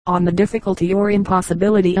on the difficulty or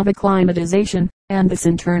impossibility of acclimatization, and this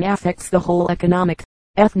in turn affects the whole economic,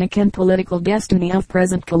 ethnic and political destiny of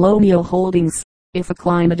present colonial holdings. If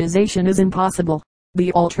acclimatization is impossible,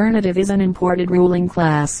 the alternative is an imported ruling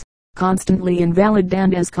class, constantly invalid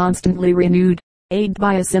and as constantly renewed, aided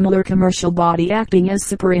by a similar commercial body acting as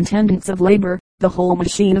superintendents of labor. The whole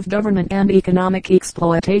machine of government and economic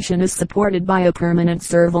exploitation is supported by a permanent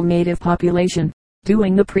servile native population,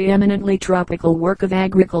 doing the preeminently tropical work of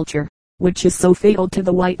agriculture, which is so fatal to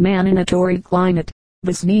the white man in a torrid climate.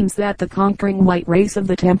 This means that the conquering white race of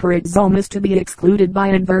the temperate zone is to be excluded by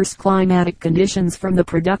adverse climatic conditions from the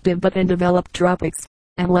productive but undeveloped tropics,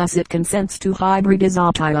 unless it consents to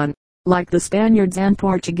hybridization, like the Spaniards and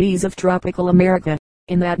Portuguese of tropical America,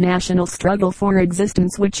 in that national struggle for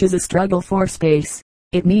existence which is a struggle for space.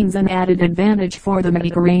 It means an added advantage for the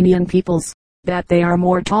Mediterranean peoples, that they are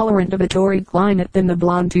more tolerant of a torrid climate than the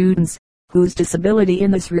Blontuans, whose disability in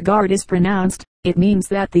this regard is pronounced. It means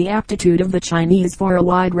that the aptitude of the Chinese for a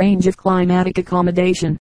wide range of climatic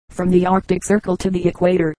accommodation, from the Arctic Circle to the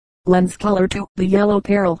equator, lends color to the yellow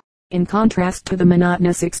peril, in contrast to the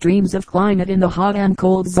monotonous extremes of climate in the hot and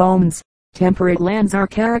cold zones. Temperate lands are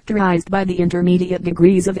characterized by the intermediate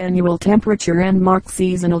degrees of annual temperature and marked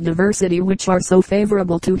seasonal diversity which are so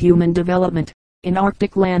favorable to human development. In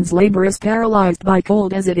Arctic lands labor is paralyzed by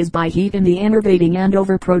cold as it is by heat in the enervating and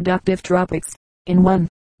overproductive tropics. In one,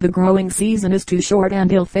 the growing season is too short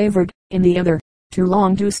and ill-favored; in the other, too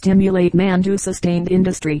long to stimulate man to sustained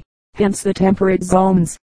industry. Hence the temperate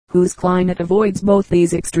zones, whose climate avoids both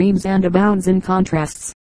these extremes and abounds in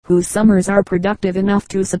contrasts, whose summers are productive enough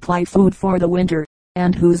to supply food for the winter,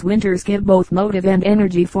 and whose winters give both motive and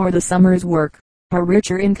energy for the summer's work, are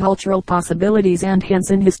richer in cultural possibilities and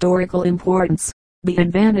hence in historical importance. The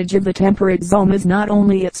advantage of the temperate zone is not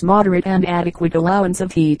only its moderate and adequate allowance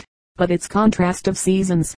of heat, but its contrast of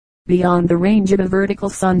seasons. Beyond the range of the vertical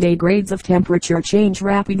Sunday grades of temperature change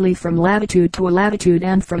rapidly from latitude to a latitude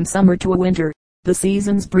and from summer to a winter. The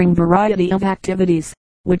seasons bring variety of activities,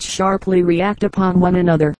 which sharply react upon one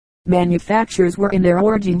another. Manufactures were in their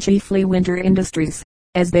origin chiefly winter industries,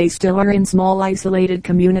 as they still are in small isolated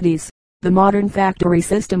communities. The modern factory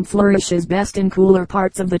system flourishes best in cooler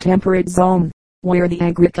parts of the temperate zone, where the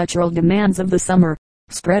agricultural demands of the summer,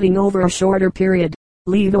 spreading over a shorter period,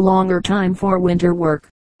 leave a longer time for winter work,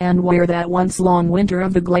 and where that once long winter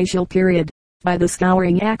of the glacial period, by the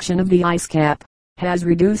scouring action of the ice cap, has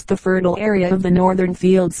reduced the fertile area of the northern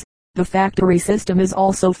fields. The factory system is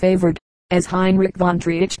also favored, as Heinrich von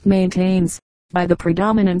Tricht maintains, by the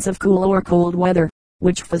predominance of cool or cold weather,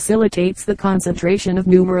 which facilitates the concentration of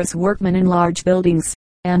numerous workmen in large buildings,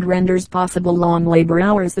 and renders possible long labor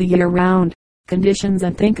hours the year round, conditions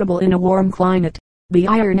unthinkable in a warm climate. The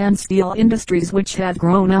iron and steel industries which have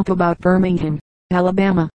grown up about Birmingham,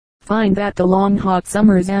 Alabama, find that the long hot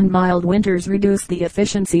summers and mild winters reduce the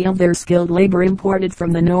efficiency of their skilled labor imported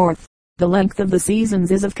from the north. The length of the seasons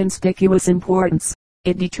is of conspicuous importance.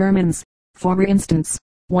 It determines, for instance,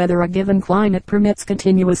 whether a given climate permits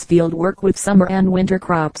continuous field work with summer and winter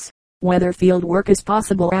crops, whether field work is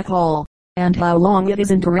possible at all, and how long it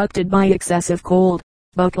is interrupted by excessive cold.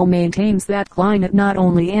 Buckle maintains that climate not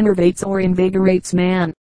only enervates or invigorates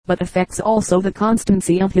man, but affects also the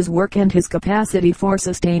constancy of his work and his capacity for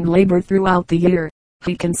sustained labor throughout the year.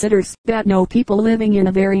 He considers that no people living in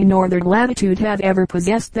a very northern latitude have ever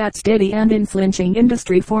possessed that steady and unflinching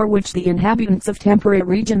industry for which the inhabitants of temperate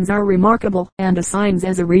regions are remarkable, and assigns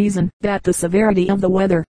as a reason that the severity of the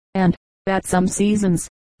weather, and, at some seasons,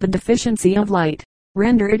 the deficiency of light,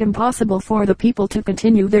 render it impossible for the people to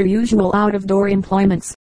continue their usual out-of-door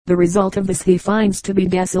employments. The result of this he finds to be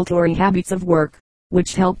desultory habits of work,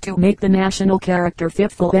 which help to make the national character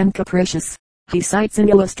fitful and capricious. He cites an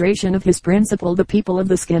illustration of his principle the people of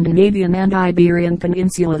the Scandinavian and Iberian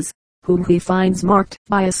peninsulas, whom he finds marked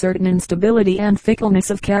by a certain instability and fickleness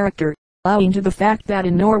of character, owing to the fact that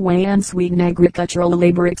in Norway and Sweden agricultural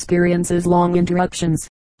labor experiences long interruptions,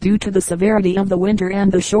 due to the severity of the winter and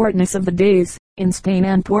the shortness of the days. In Spain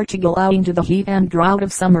and Portugal owing to the heat and drought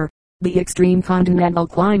of summer, the extreme continental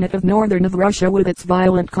climate of northern of Russia with its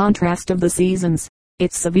violent contrast of the seasons,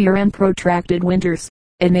 its severe and protracted winters,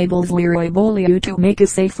 enables Leroy Beaulieu to make a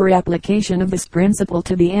safer application of this principle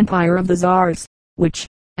to the empire of the Tsars, which,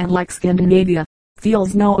 unlike Scandinavia,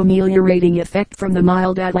 feels no ameliorating effect from the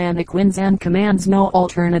mild Atlantic winds and commands no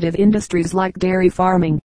alternative industries like dairy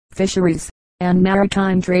farming, fisheries, and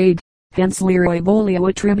maritime trade. Hence Leroy Beaulieu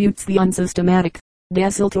attributes the unsystematic,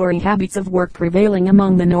 desultory habits of work prevailing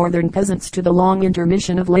among the northern peasants to the long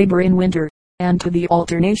intermission of labor in winter, and to the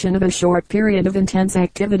alternation of a short period of intense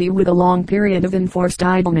activity with a long period of enforced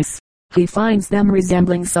idleness. He finds them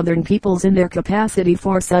resembling southern peoples in their capacity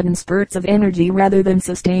for sudden spurts of energy rather than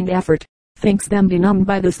sustained effort. Thinks them benumbed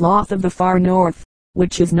by the sloth of the far north,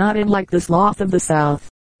 which is not unlike the sloth of the south.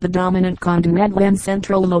 The dominant continental and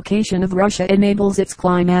central location of Russia enables its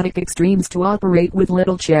climatic extremes to operate with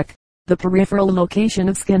little check. The peripheral location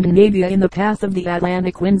of Scandinavia in the path of the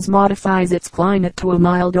Atlantic winds modifies its climate to a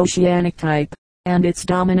mild oceanic type, and its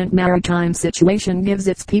dominant maritime situation gives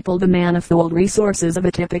its people the manifold resources of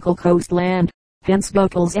a typical coastland. Hence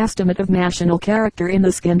Buckle's estimate of national character in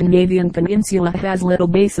the Scandinavian peninsula has little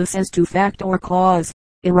basis as to fact or cause.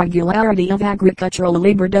 Irregularity of agricultural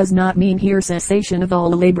labor does not mean here cessation of all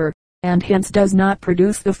labor, and hence does not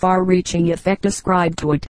produce the far-reaching effect ascribed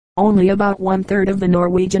to it. Only about 1/3 of the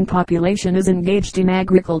Norwegian population is engaged in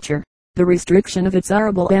agriculture. The restriction of its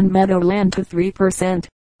arable and meadow land to 3%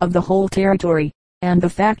 of the whole territory, and the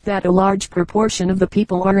fact that a large proportion of the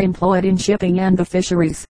people are employed in shipping and the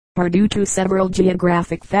fisheries, are due to several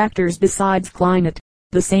geographic factors besides climate.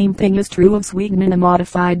 The same thing is true of Sweden in a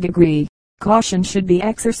modified degree. Caution should be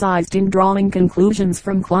exercised in drawing conclusions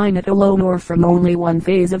from climate alone or from only one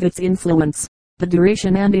phase of its influence. The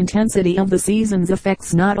duration and intensity of the seasons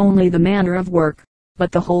affects not only the manner of work,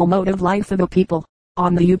 but the whole mode of life of a people.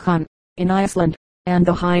 On the Yukon, in Iceland, and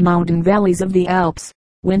the high mountain valleys of the Alps,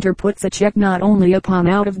 winter puts a check not only upon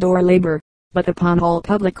out-of-door labor, but upon all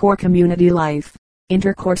public or community life.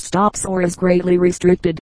 Intercourse stops or is greatly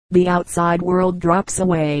restricted. The outside world drops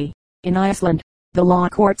away. In Iceland, the law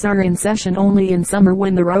courts are in session only in summer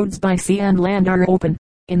when the roads by sea and land are open.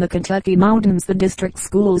 In the Kentucky mountains the district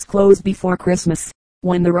schools close before Christmas.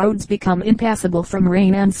 When the roads become impassable from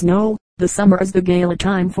rain and snow, the summer is the gala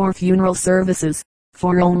time for funeral services,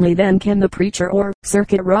 for only then can the preacher or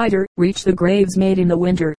circuit rider reach the graves made in the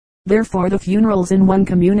winter. Therefore the funerals in one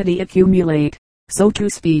community accumulate, so to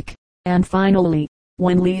speak. And finally,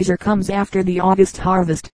 when leisure comes after the August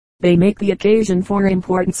harvest, they make the occasion for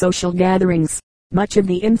important social gatherings. Much of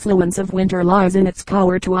the influence of winter lies in its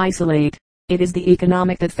power to isolate. It is the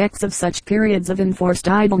economic effects of such periods of enforced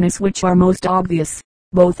idleness which are most obvious,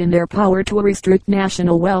 both in their power to restrict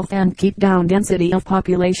national wealth and keep down density of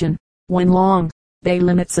population. When long, they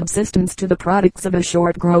limit subsistence to the products of a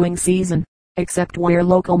short growing season, except where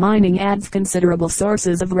local mining adds considerable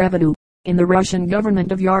sources of revenue. In the Russian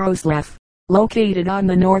government of Yaroslav, located on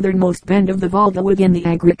the northernmost bend of the Volga within the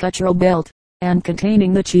agricultural belt, and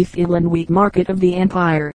containing the chief inland wheat market of the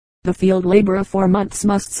empire, the field labor of 4 months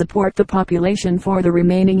must support the population for the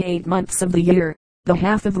remaining 8 months of the year. The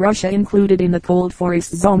half of Russia included in the cold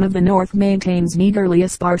forest zone of the north maintains meagerly a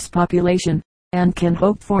sparse population, and can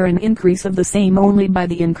hope for an increase of the same only by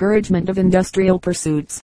the encouragement of industrial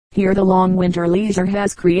pursuits. Here the long winter leisure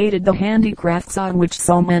has created the handicrafts on which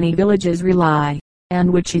so many villages rely,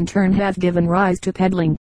 and which in turn have given rise to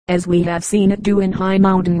peddling, as we have seen it do in high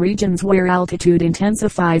mountain regions where altitude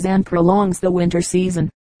intensifies and prolongs the winter season.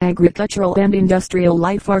 Agricultural and industrial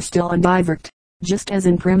life are still undiverged, just as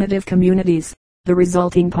in primitive communities. The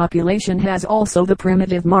resulting population has also the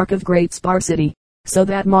primitive mark of great sparsity, so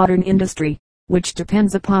that modern industry, which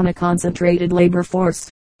depends upon a concentrated labor force,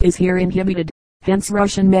 is here inhibited. Hence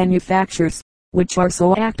Russian manufactures, which are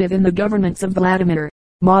so active in the governments of Vladimir,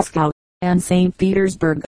 Moscow, and St.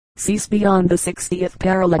 Petersburg, cease beyond the 60th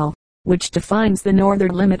parallel, which defines the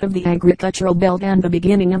northern limit of the agricultural belt and the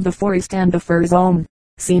beginning of the forest and the fur zone.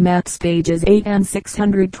 See maps pages 8 and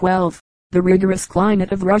 612. The rigorous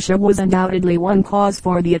climate of Russia was undoubtedly one cause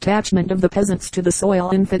for the attachment of the peasants to the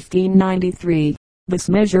soil in 1593. This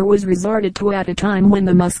measure was resorted to at a time when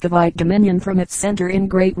the Muscovite dominion from its center in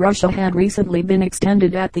Great Russia had recently been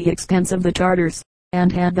extended at the expense of the Tartars,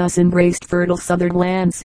 and had thus embraced fertile southern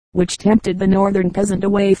lands, which tempted the northern peasant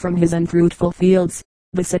away from his unfruitful fields.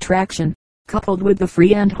 This attraction, coupled with the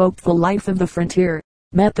free and hopeful life of the frontier,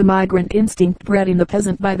 met the migrant instinct bred in the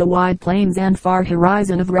peasant by the wide plains and far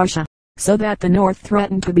horizon of Russia, so that the north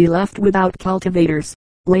threatened to be left without cultivators.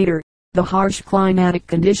 Later, the harsh climatic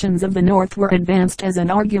conditions of the north were advanced as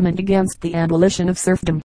an argument against the abolition of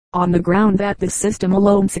serfdom, on the ground that this system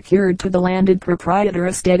alone secured to the landed proprietor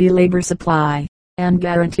a steady labor supply, and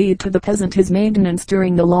guaranteed to the peasant his maintenance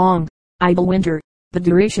during the long, idle winter. The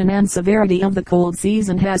duration and severity of the cold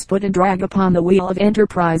season has put a drag upon the wheel of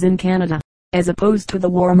enterprise in Canada, as opposed to the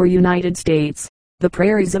warmer United States. The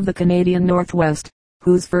prairies of the Canadian Northwest,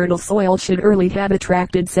 whose fertile soil should early have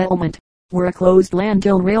attracted settlement, were a closed land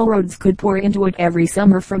till railroads could pour into it every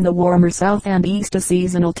summer from the warmer south and east a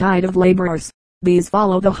seasonal tide of laborers. These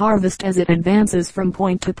follow the harvest as it advances from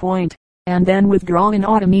point to point, and then withdraw in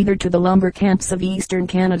autumn either to the lumber camps of eastern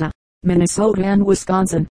Canada, Minnesota and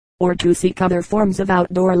Wisconsin, or to seek other forms of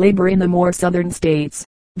outdoor labor in the more southern states.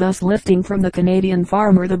 thus lifting from the Canadian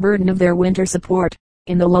farmer the burden of their winter support.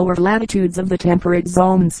 In the lower latitudes of the temperate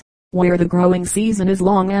zones, where the growing season is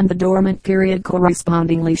long and the dormant period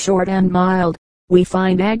correspondingly short and mild, we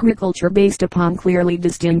find agriculture based upon clearly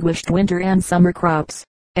distinguished winter and summer crops,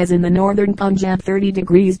 as in the northern Punjab 30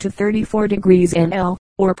 degrees to 34 degrees NL,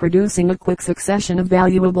 or producing a quick succession of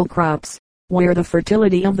valuable crops, where the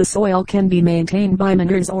fertility of the soil can be maintained by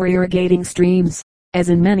manures or irrigating streams, as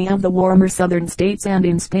in many of the warmer southern states and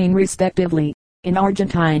in Spain respectively. In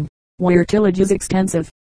Argentine, where tillage is extensive,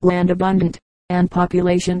 land abundant, and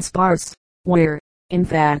population sparse, where, in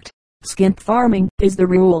fact, skimp farming is the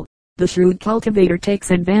rule, the shrewd cultivator takes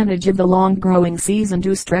advantage of the long growing season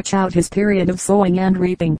to stretch out his period of sowing and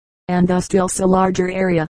reaping, and thus tills a larger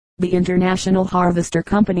area. The International Harvester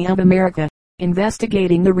Company of America,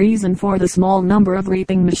 investigating the reason for the small number of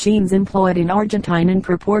reaping machines employed in Argentine in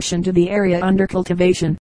proportion to the area under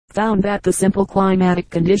cultivation, found that the simple climatic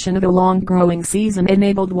condition of a long growing season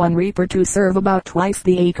enabled one reaper to serve about twice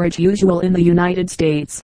the acreage usual in the United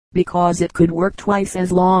States, because it could work twice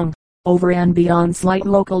as long, over and beyond slight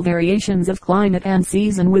local variations of climate and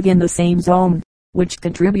season within the same zone, which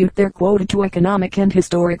contribute their quota to economic and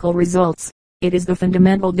historical results. It is the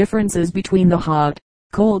fundamental differences between the hot,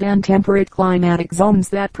 cold and temperate climatic zones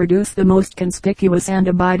that produce the most conspicuous and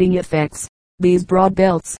abiding effects. These broad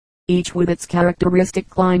belts, each with its characteristic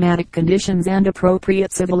climatic conditions and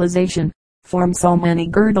appropriate civilization, form so many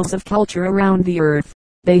girdles of culture around the earth.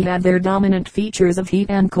 They have their dominant features of heat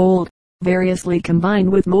and cold, variously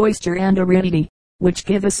combined with moisture and aridity, which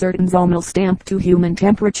give a certain zonal stamp to human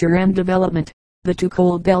temperature and development. The two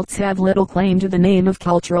cold belts have little claim to the name of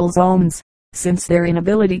cultural zones, since their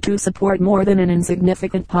inability to support more than an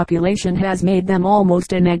insignificant population has made them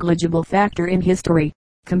almost a negligible factor in history.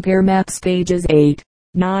 Compare maps pages 8,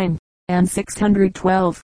 9, and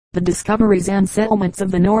 612. The discoveries and settlements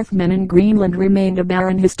of the Northmen in Greenland remained a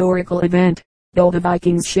barren historical event, though the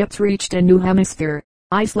Vikings' ships reached a new hemisphere.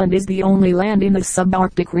 Iceland is the only land in the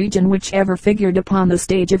subarctic region which ever figured upon the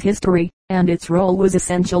stage of history, and its role was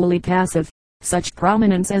essentially passive. Such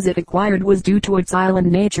prominence as it acquired was due to its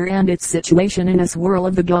island nature and its situation in a swirl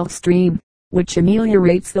of the Gulf Stream, which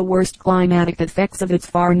ameliorates the worst climatic effects of its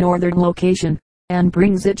far northern location, and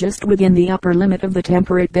brings it just within the upper limit of the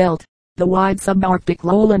temperate belt. The wide subarctic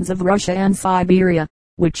lowlands of Russia and Siberia,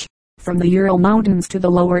 which, from the Ural Mountains to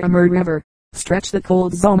the lower Amur River, stretch the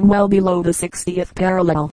cold zone well below the 60th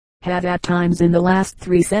parallel, have at times in the last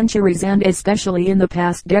 3 centuries and especially in the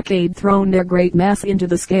past decade thrown their great mass into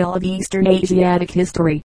the scale of Eastern Asiatic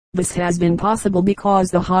history. This has been possible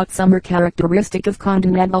because the hot summer characteristic of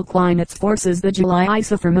continental climates forces the July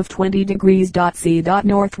isotherm of 20 degrees C.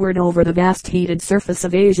 northward over the vast heated surface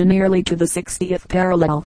of Asia nearly to the 60th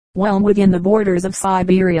parallel, well within the borders of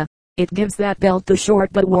Siberia. It gives that belt the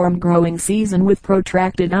short but warm growing season with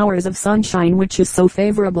protracted hours of sunshine which is so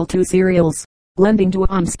favorable to cereals, lending to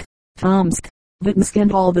Omsk, Tomsk, Vitebsk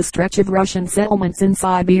and all the stretch of Russian settlements in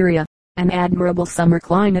Siberia, an admirable summer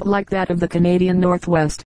climate like that of the Canadian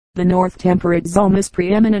Northwest. The North Temperate Zone is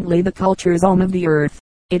preeminently the culture zone of the earth.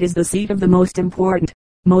 It is the seat of the most important,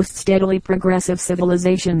 most steadily progressive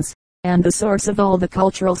civilizations, and the source of all the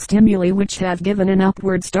cultural stimuli which have given an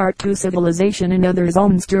upward start to civilization in other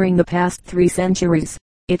zones during the past 3 centuries.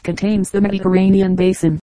 It contains the Mediterranean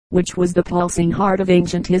basin, which was the pulsing heart of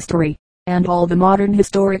ancient history, and all the modern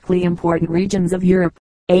historically important regions of Europe,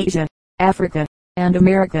 Asia, Africa, and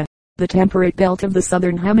America. The temperate belt of the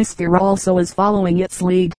southern hemisphere also is following its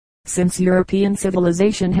lead, since European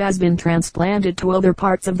civilization has been transplanted to other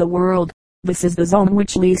parts of the world. This is the zone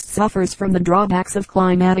which least suffers from the drawbacks of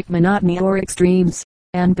climatic monotony or extremes,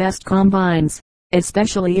 and best combines,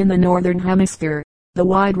 especially in the northern hemisphere, the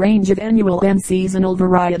wide range of annual and seasonal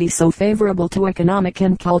variety so favorable to economic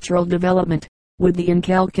and cultural development. With the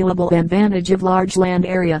incalculable advantage of large land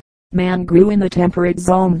area, man grew in the temperate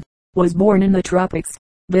zone, was born in the tropics.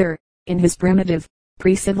 There, in his primitive,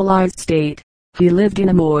 pre-civilized state, he lived in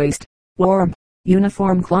a moist, warm,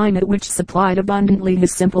 uniform climate which supplied abundantly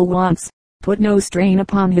his simple wants, put no strain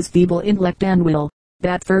upon his feeble intellect and will.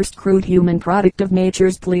 That first crude human product of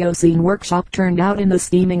nature's Pliocene workshop turned out in the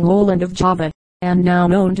steaming lowland of Java, and now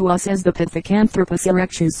known to us as the Pithecanthropus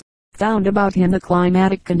erectus, found about him the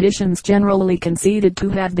climatic conditions generally conceded to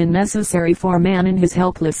have been necessary for man in his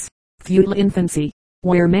helpless, futile infancy.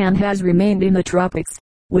 Where man has remained in the tropics,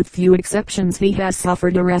 with few exceptions he has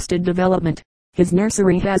suffered arrested development. His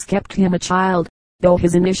nursery has kept him a child, though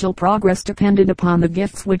his initial progress depended upon the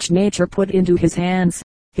gifts which nature put into his hands.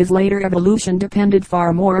 His later evolution depended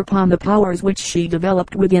far more upon the powers which she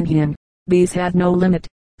developed within him. These have no limit,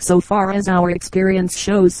 so far as our experience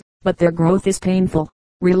shows, but their growth is painful.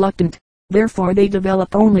 reluctant. Therefore they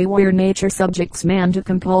develop only where nature subjects man to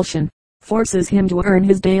compulsion, forces him to earn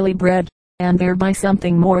his daily bread, and thereby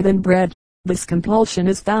something more than bread. This compulsion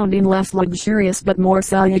is found in less luxurious but more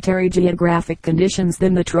salutary geographic conditions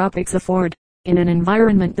than the tropics afford, in an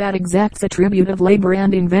environment that exacts a tribute of labor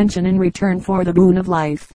and invention in return for the boon of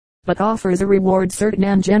life, but offers a reward certain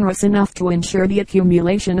and generous enough to ensure the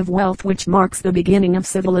accumulation of wealth which marks the beginning of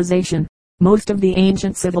civilization. Most of the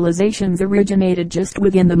ancient civilizations originated just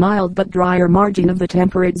within the mild but drier margin of the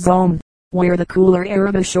temperate zone, where the cooler air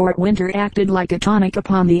of a short winter acted like a tonic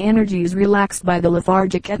upon the energies relaxed by the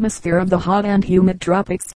lethargic atmosphere of the hot and humid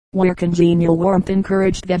tropics, where congenial warmth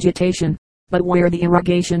encouraged vegetation, but where the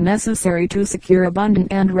irrigation necessary to secure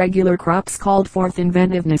abundant and regular crops called forth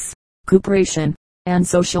inventiveness, cooperation, and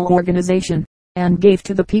social organization, and gave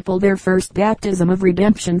to the people their first baptism of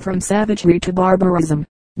redemption from savagery to barbarism.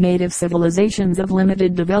 Native civilizations of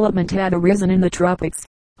limited development had arisen in the tropics,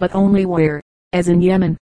 but only where, as in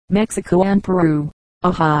Yemen, Mexico and Peru,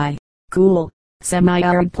 a high, cool,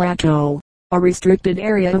 semi-arid plateau, a restricted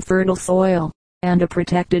area of fertile soil, and a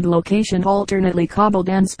protected location alternately cobbled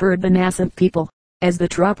and spurred the nascent people. As the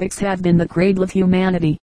tropics have been the cradle of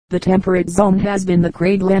humanity, the temperate zone has been the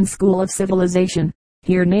cradle and school of civilization.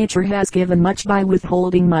 Here nature has given much by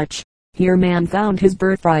withholding much. Here man found his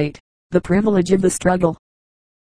birthright, the privilege of the struggle,